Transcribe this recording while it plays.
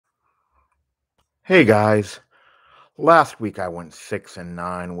Hey guys, last week I went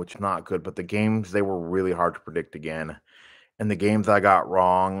 6-9, which not good, but the games they were really hard to predict again. And the games I got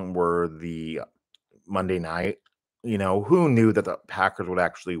wrong were the Monday night. Who knew that the Packers would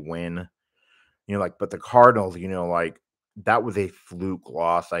actually win? But the Cardinals, that was a fluke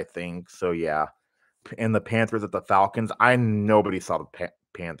loss, I think. So yeah. And the Panthers at the Falcons, nobody saw the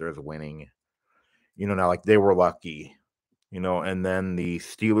Panthers winning. Now like they were lucky. And then the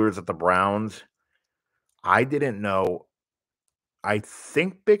Steelers at the Browns, I didn't know. I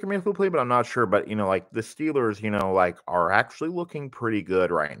think Baker Mayfield will play, but I'm not sure. But like the Steelers, are actually looking pretty good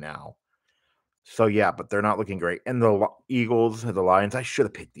right now. So yeah, but they're not looking great. And the Eagles, the Lions, I should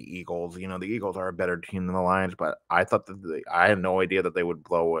have picked the Eagles. The Eagles are a better team than the Lions, but I thought that I had no idea that they would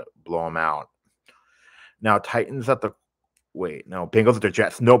blow them out. Now Titans at the wait, no Bengals at the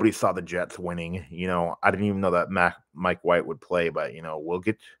Jets. Nobody saw the Jets winning. I didn't even know that Mike White would play, but we'll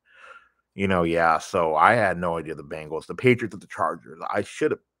get. Yeah. So I had no idea the Bengals, the Patriots, at the Chargers. I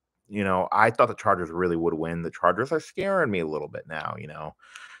should have. I thought the Chargers really would win. The Chargers are scaring me a little bit now.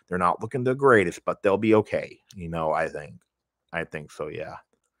 They're not looking the greatest, but they'll be okay. I think. I think so. Yeah.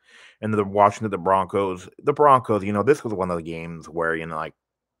 And the Washington, the Broncos. The Broncos. This was one of the games where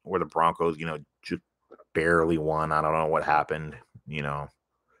where the Broncos, just barely won. I don't know what happened. You know,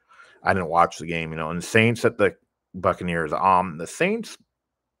 I didn't watch the game. And the Saints at the Buccaneers. The Saints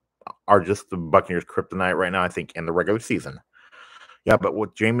are just the Buccaneers' kryptonite right now, I think, in the regular season. Yeah, but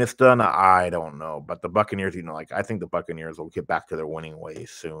what Jameis done, I don't know. But the Buccaneers, I think the Buccaneers will get back to their winning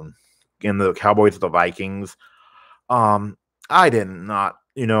ways soon. And the Cowboys, the Vikings. I did not,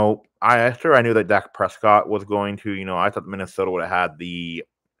 after I knew that Dak Prescott was going to, I thought Minnesota would have had the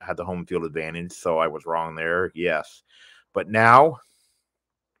home field advantage, so I was wrong there. Yes, but now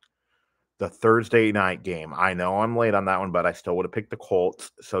the Thursday night game. I know I'm late on that one, but I still would have picked the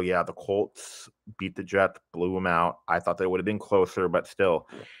Colts. So yeah, the Colts beat the Jets, blew them out. I thought they would have been closer, but still.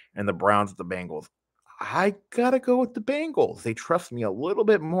 And the Browns, the Bengals. I gotta go with the Bengals. They trust me a little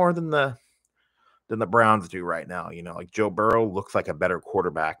bit more than the Browns do right now. Like Joe Burrow looks like a better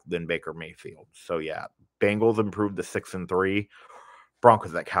quarterback than Baker Mayfield. So yeah, Bengals improved to 6-3.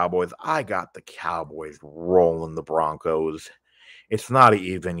 Broncos at Cowboys. I got the Cowboys rolling the Broncos. It's not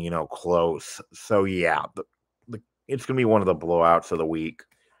even, close. So yeah, it's gonna be one of the blowouts of the week.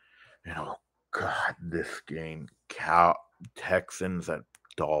 God, this game, Texans at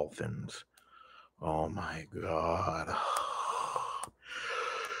Dolphins. Oh my god.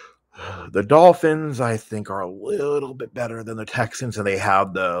 The Dolphins, I think, are a little bit better than the Texans, and they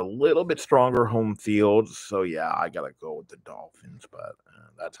have the little bit stronger home field. So yeah, I gotta go with the Dolphins, but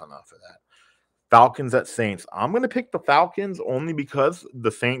that's enough of that. Falcons at Saints. I'm going to pick the Falcons only because the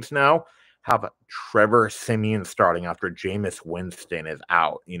Saints now have Trevor Simeon starting after Jameis Winston is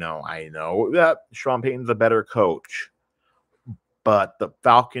out. I know that Sean Payton's a better coach, but the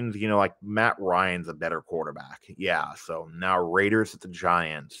Falcons, like Matt Ryan's a better quarterback. Yeah, so now Raiders at the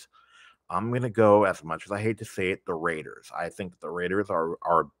Giants. I'm going to go, as much as I hate to say it, the Raiders. I think the Raiders are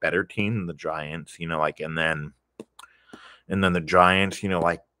a better team than the Giants, and then the Giants,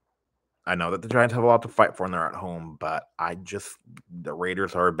 I know that the Giants have a lot to fight for and they're at home, but the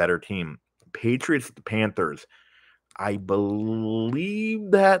Raiders are a better team. Patriots, the Panthers. I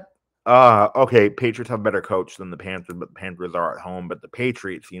believe that okay, Patriots have a better coach than the Panthers, but the Panthers are at home. But the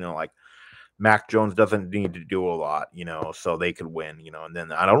Patriots, like Mac Jones doesn't need to do a lot, so they could win, and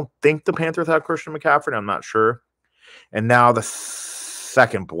then I don't think the Panthers have Christian McCaffrey, I'm not sure. And now the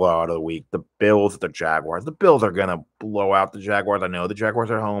second blowout of the week, the Bills, the Jaguars. The Bills are gonna blow out the Jaguars. I know the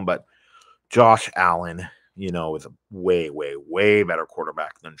Jaguars are at home, but Josh Allen, is a way, way, way better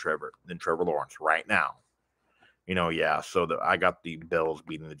quarterback than Trevor Lawrence right now. Yeah. So I got the Bills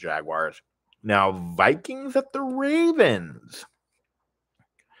beating the Jaguars. Now Vikings at the Ravens.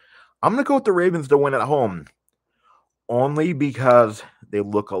 I'm gonna go with the Ravens to win at home, only because they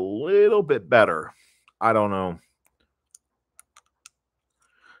look a little bit better. I don't know.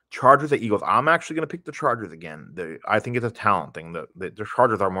 Chargers at Eagles. I'm actually going to pick the Chargers again. I think it's a talent thing. The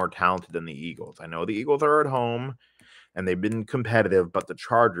Chargers are more talented than the Eagles. I know the Eagles are at home and they've been competitive, but the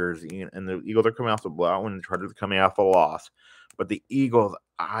Chargers and the Eagles are coming off the blowout and the Chargers are coming off a loss. But the Eagles,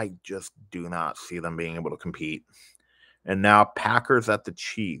 I just do not see them being able to compete. And now Packers at the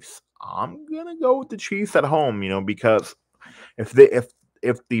Chiefs. I'm gonna go with the Chiefs at home, because if they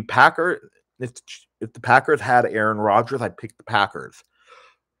if the Packer if the Packers had Aaron Rodgers, I'd pick the Packers.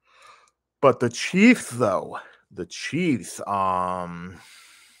 But the Chiefs, though, yeah, the Chiefs,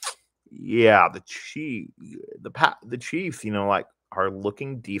 are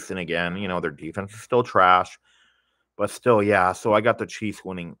looking decent again. Their defense is still trash, but still, yeah. So I got the Chiefs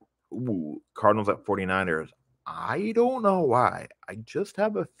winning Ooh, Cardinals at 49ers. I don't know why. I just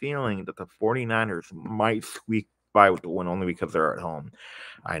have a feeling that the 49ers might squeak by with the win only because they're at home.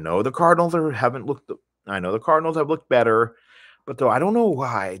 I know the Cardinals haven't looked. I know the Cardinals have looked better, but though I don't know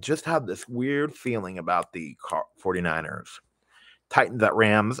why, I just have this weird feeling about the 49ers. Titans at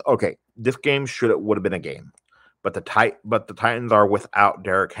Rams. Okay, this game would have been a game, but the Titans are without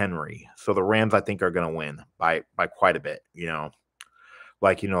Derrick Henry, so the Rams I think are going to win by quite a bit.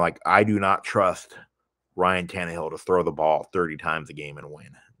 Like I do not trust Ryan Tannehill to throw the ball 30 times a game and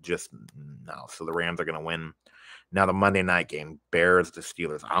win. Just no. So the Rams are going to win. Now the Monday night game, Bears to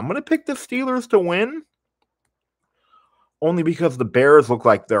Steelers. I'm going to pick the Steelers to win. Only because the Bears look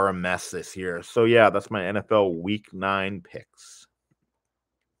like they're a mess this year. So yeah, that's my NFL Week 9 picks.